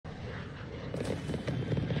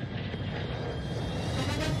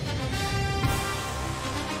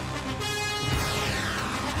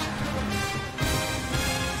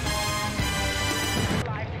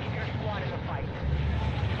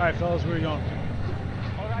Alright, fellas, where are you going?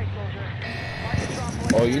 Alright, soldier.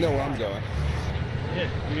 Oh, you know where I'm going. Yeah,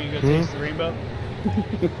 you gonna go taste the rainbow?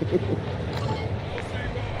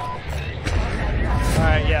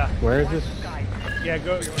 Alright, yeah. Where is this? Yeah,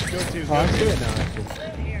 go to. Oh, I see it now, actually.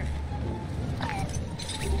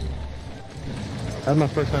 That's my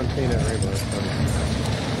first time seeing that rainbow.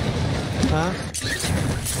 Huh?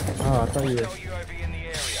 Oh, I thought you were.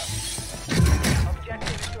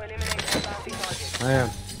 I am.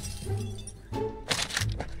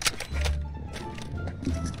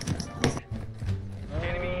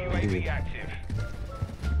 Enemy UAV active.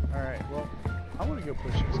 Alright, well, I want to go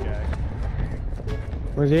push this guy.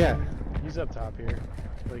 Where's he at? He's up top here.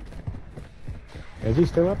 Like, Is he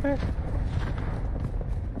still up there?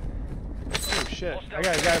 oh shit. I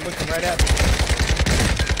got a guy looking right at me.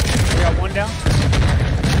 I got one down.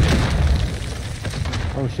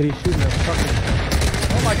 Oh shit, he's shooting a fucking.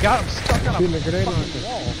 Oh my god, I'm stuck on a grenade fucking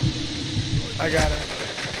wall. I got it.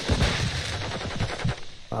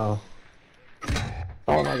 Oh.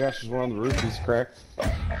 Oh my gosh, there's one on the roof. He's cracked.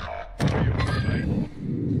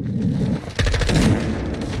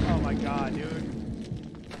 Oh my god, dude.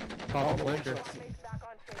 Oh, blinker.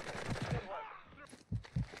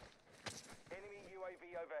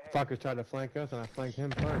 Fuckers tried to flank us and I flanked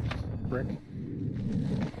him first. Brick.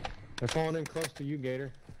 They're falling in close to you,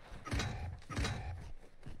 Gator.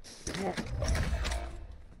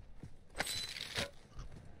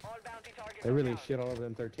 They really shit all over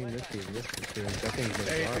them 13 this season. That thing's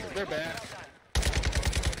been garbage. They're bad.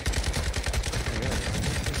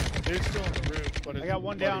 They're still on the roof, but I got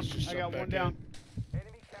one down. I got one down.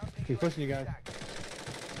 He's pushing you guys.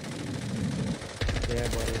 Yeah,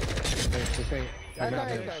 buddy.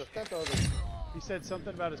 He said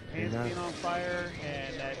something about his pants being on fire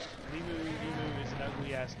and that Nemu is an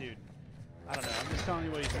ugly ass dude. I don't know. I'm just telling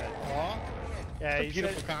you what he said. Aw. Yeah, That's a he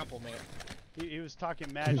beautiful said, compliment. he was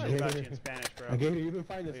talking mad shit about you in Spanish, bro. Gator, you've been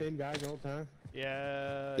fighting the same guys the whole time?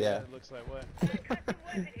 Yeah. It looks like what?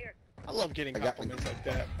 I love getting compliments like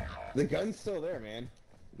that. The gun's still there, man.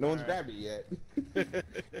 No one's grabbed it yet.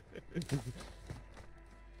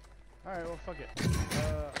 Alright, well, fuck it.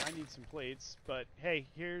 I need some plates, but hey,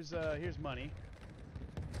 here's money.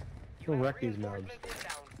 We'll wreck these mobs.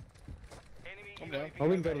 Oh,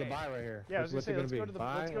 we can go to the buy right here. Yeah, I was gonna say, let's go to the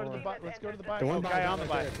buy. Let's go to the buy. The one guy on the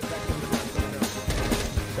buy. Down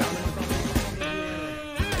one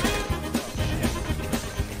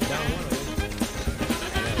of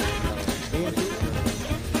them.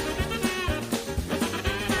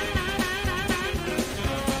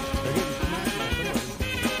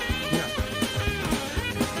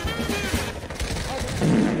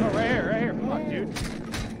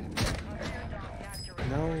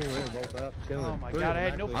 Oh my god, I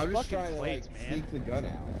had no I'm just fucking trying plates, to man. sneak the gun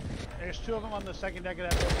out. There's 2 of them on the second deck of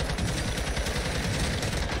that building.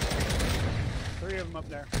 3 of them up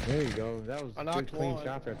there. There you go. That was good clean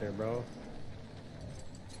shots right there, bro.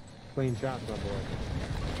 Clean shots, my boy.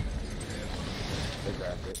 They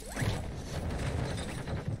grabbed it.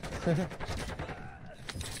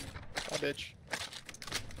 Oh, bitch.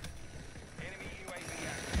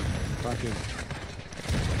 Fucking.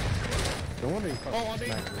 No wonder you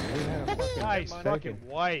fucking Nice fucking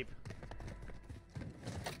wipe.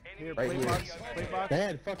 Here, Right plate here. box. Plate box. They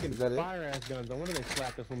had fucking fire-ass guns. No wonder they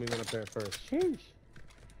slapped us when we went up there first. Sheesh.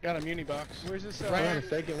 Got a muni box. Where's this? Right on a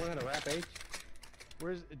second one had a rap H.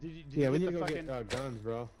 Where's? Did you Yeah, we get need the to go fucking? get guns,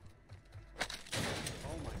 bro.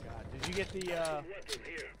 Oh my god! Did you get the?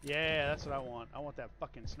 Yeah, that's what I want. I want that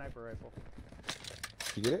fucking sniper rifle.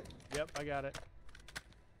 You get it? Yep, I got it.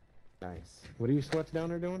 Nice. What are you sweats down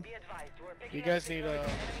there doing? You guys need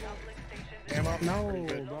ammo? No,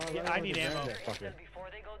 bro. Yeah, I need ammo. Here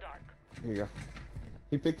you go.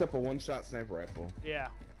 He picked up a one-shot sniper rifle. Yeah,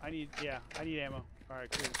 I need ammo. All right,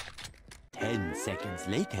 cool. 10 seconds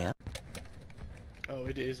later. Oh,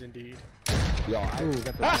 it is indeed. Yo,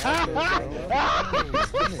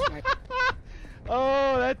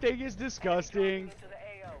 Oh, that thing is disgusting.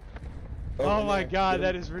 Oh my god,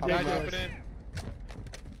 that is ridiculous.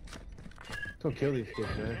 Go kill these kids,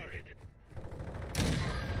 man.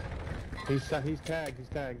 He's tagged. He's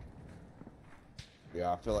tagged.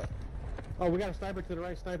 Yeah, I feel like. Oh, we got a sniper to the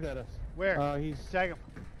right sniping at us. Where? He's tag him.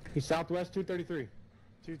 He's southwest 233.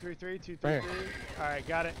 233, 233. All right,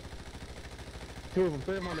 got it. 2 of them,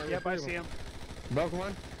 3 of them on there. Yep, I see him. Broke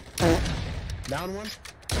one. Down one.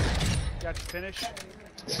 Got you finished.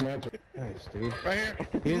 Sniper. Nice, dude. Right here.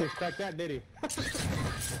 He didn't expect that, did he?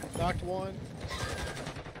 Knocked one.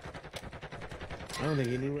 I don't think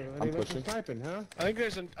he knew what he was sniping, huh? I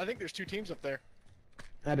think there's 2 teams up there.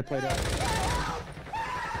 I had to play that.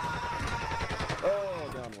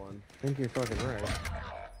 Oh, down one. one. I think you're fucking right.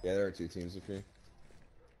 Yeah, there are 2 teams with me.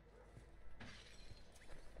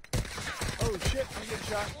 Oh shit, I'm getting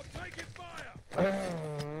shot.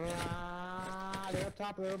 They're up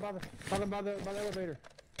top. They're by the elevator.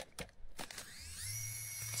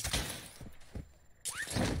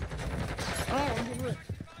 Oh, I'm getting ripped.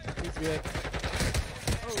 He's good.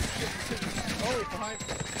 Oh shit, Oh, he's behind.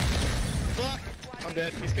 Fuck! I'm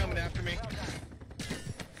dead. He's coming after me.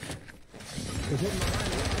 He's hitting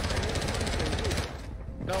behind me.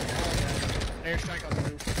 No. Airstrike on the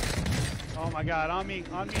roof. oh my god, on me,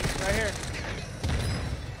 right here.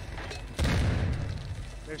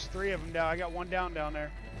 There's 3 of them down. I got 1 down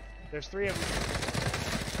there. There's 3 of them.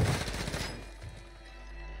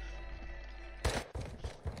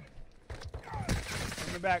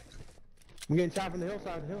 Coming back. I'm getting shot from the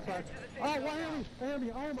hillside. Oh, why am I? Oh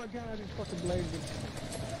my god, I just fucking blazed him.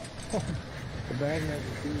 The bag has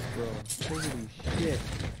a dude, bro. Holy shit.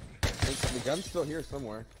 The gun's still here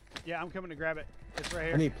somewhere. Yeah, I'm coming to grab it. It's right I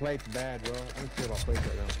here. need plates bad, bro. I need to see about plates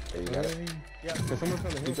right now. There you got it. Yep. There's someone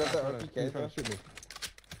from the You hillside got that trying RPK, to though? shoot me.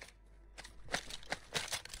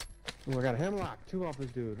 Oh, I got a hemlock. 2 off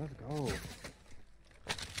this dude. Let's go. I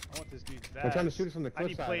want this dude's bad. They're trying to shoot us from the I need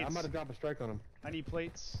cliff side. plates. I'm about to drop a strike on them. I need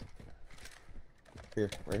plates Here,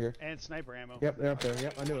 right here. and sniper ammo. Yep, they're up there.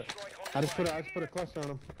 Yep, I knew it. I just put a cluster on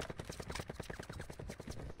them.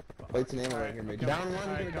 Plates and ammo right here, Major. Down one,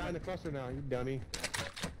 Alright, you're gonna die coming. in the cluster now, you dummy.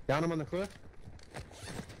 Down him on the cliff.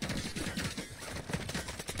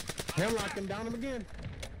 Hemlock him, down him again.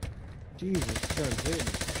 Jesus, son's hit.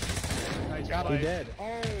 Nice Got play. He dead. Oh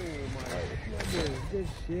my goodness, good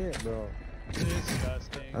shit, bro.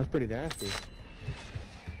 Disgusting. That was pretty nasty.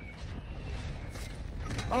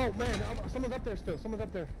 Oh man, someone's up there still. Someone's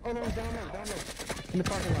up there. Oh no, he's down low. In the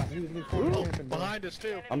parking lot. He's camping, bro. Behind us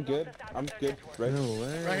too. I'm good. Right, No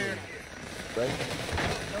way. Right here. right.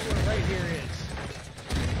 Know where right here is.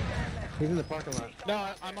 He's in the parking lot. No,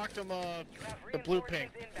 I marked him the blue ping.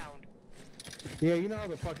 Yeah, you know how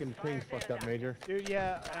the fucking ping's fucked up, Major. Dude,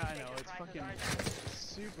 yeah, I know. It's fucking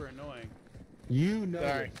super annoying. You know.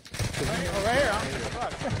 Sorry. this. Oh, right here.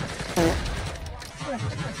 Fuck.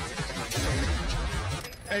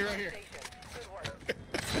 Hey, right here.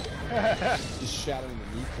 Just shot him in the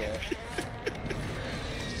kneecap.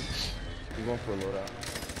 He's going for a loadout.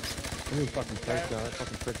 I need fucking plates now. That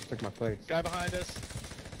fucking prick just took my plates. Guy behind us.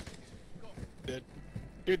 Dead.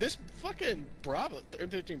 Dude, this fucking Bravo,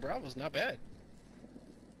 13 Bravo's not bad.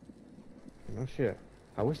 No shit.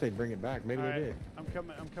 I wish they'd bring it back. Maybe Alright, they did. I'm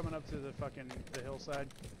coming up to the fucking hillside.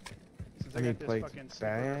 Since I I need got this plates fucking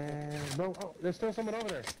sniper rifle. bad. Bro, oh, there's still someone over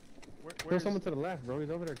there. There's Where's someone to the left, bro. He's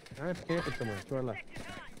over there. I'm camping somewhere. To our left.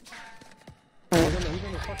 He's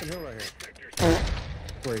on the fucking hill right here.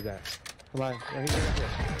 Where he's at? Come on. Yeah, he's right there.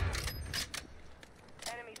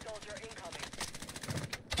 Enemy soldier incoming.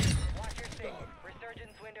 Watch your six.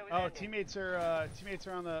 Resurgence window is Oh, ending. teammates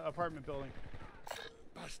are on the apartment building.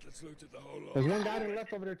 There's one guy to the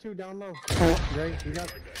left over there too, down low. Right? He's up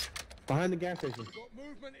behind the gas station.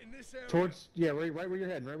 Towards, yeah, right where you're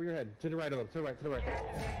heading. Right where you're heading. To the right a little. To the right.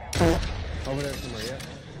 Over there somewhere, yeah.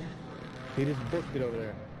 He just booked it over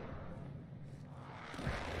there.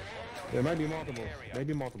 There might be multiples.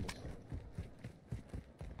 Maybe multiples.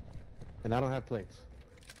 And I don't have plates.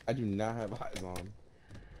 I do not have eyes on.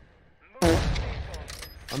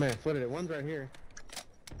 Oh man, footed it. One's right here.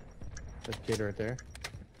 This kid right there.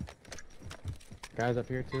 Guys up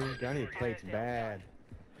here too. I need plates bad.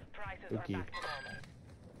 Prices Spooky. are back to normal.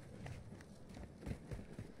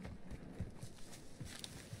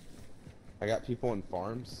 I got people in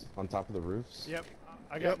farms on top of the roofs. Yep,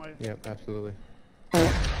 I got my. Yep, absolutely. Oh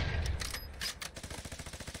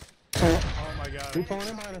my god. Who's falling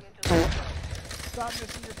in behind us? Stop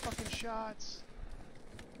missing your fucking shots.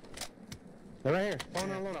 They're right here.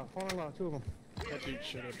 Falling on loadout. Falling on loadout. 2 of them. That dude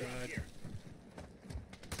should have died.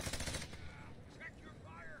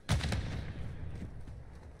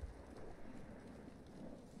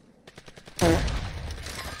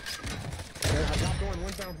 I dropped one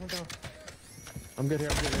down. I'm good here.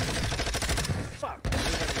 Fuck. Good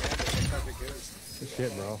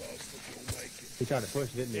shit, bro. He tried to push,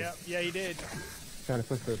 didn't he? Yeah, he did. Trying to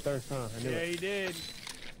push for the third time. I knew Yeah, it. he did.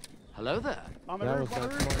 Hello there. On the That roof, was on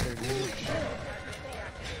the not roof. smart there, dude.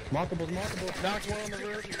 Multiples. Knocked one on the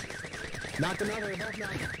roof. Knocked another. They're both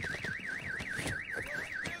knocked.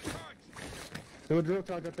 There was a drill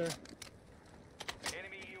charge up there.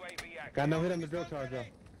 Enemy UAV active. Got no hit on the drill charge though.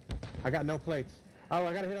 I got no plates. Oh,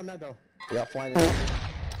 I got a hit on that though. I got flying in.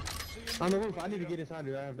 On the roof. I need to get inside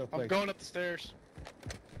dude. I have no I'm plates. going up the stairs.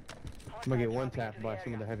 I'm gonna get one tapped by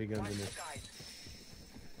some of the heavy guns in this.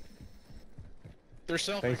 They're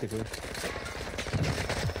self. Basically.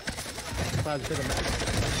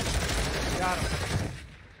 Got him.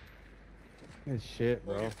 Good shit,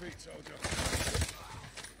 bro.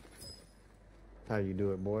 How you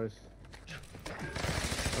do it, boys?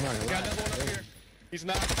 I'm not gonna Got lie. another one up here. He's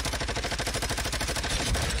not.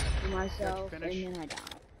 Myself, and Finish. then I died.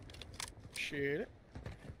 Shit.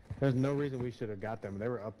 There's no reason we should have got them. They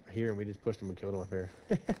were up here and we just pushed them and killed them up here.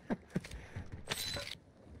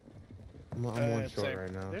 I'm one short same.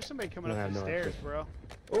 right now. There's somebody coming I up have the no stairs, idea. bro.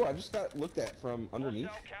 Oh, I just got looked at from underneath.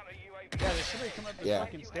 Yeah, there's somebody coming up the Yeah.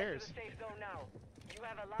 fucking stairs.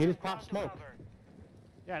 He just popped smoke.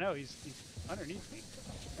 Yeah, I know. He's underneath me.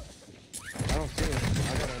 I don't see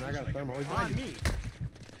him. I got a thermal. He's On behind you. me.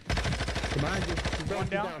 Behind you. He's One he's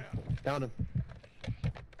down. Down him.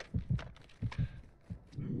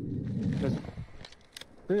 There's, I think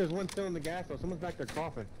there's one still in the gas though. Someone's back there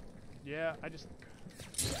coughing. Yeah, I just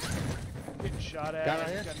getting shot at. Guy right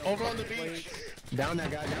here? Got no Over on the fucking beach. plates. Down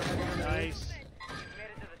that guy. Down that guy. Nice. Made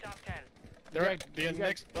it to the top 10. They're at You the got-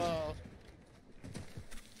 next.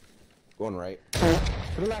 Going right. To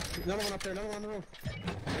the left. Another one up there. Another one on the roof.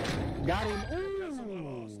 Got him.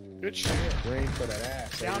 Ooh. Good shit. Range for that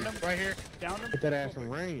ass. Downed baby. him. Right here. Downed him. Get that ass in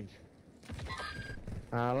range.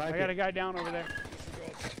 I like I got a it. guy down over there.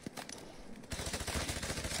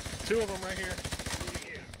 Two of them right here.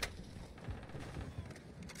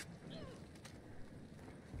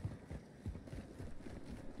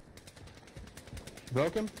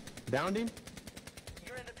 Broke him. Downed him.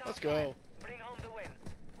 You're in the top Let's go. Bring home the win.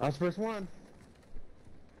 I was first one.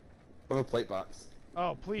 From a plate box.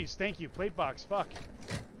 Oh, please. Thank you. Plate box. Fuck.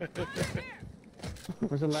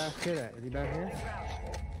 Where's the last kid at? Is he back here?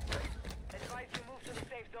 Advise you move to the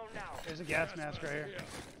safe zone now. There's a gas mask right here.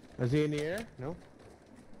 Is he in the air? No.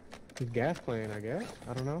 He's gas playing, I guess.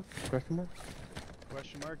 I don't know. Question mark?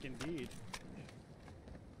 Question mark indeed.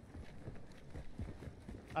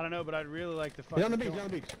 I don't know, but I'd really like to fucking He's on the beach. kill He's on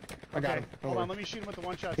the him. beach. I got him. Don't Hold on, worry. let me shoot him with the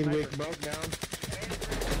one-shot He's sniper. weak. Broke down. Get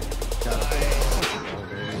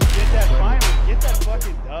that finally. Get that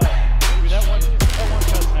fucking dub. Dude, that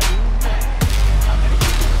one-shot sniper.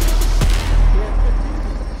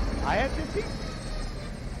 I had 15?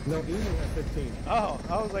 No, Emu had 15. Oh,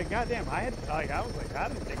 I was like, goddamn, I didn't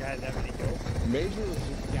think I had that many kills. Major was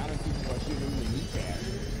just down on people by shooting him in the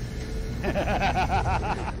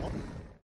kneecap.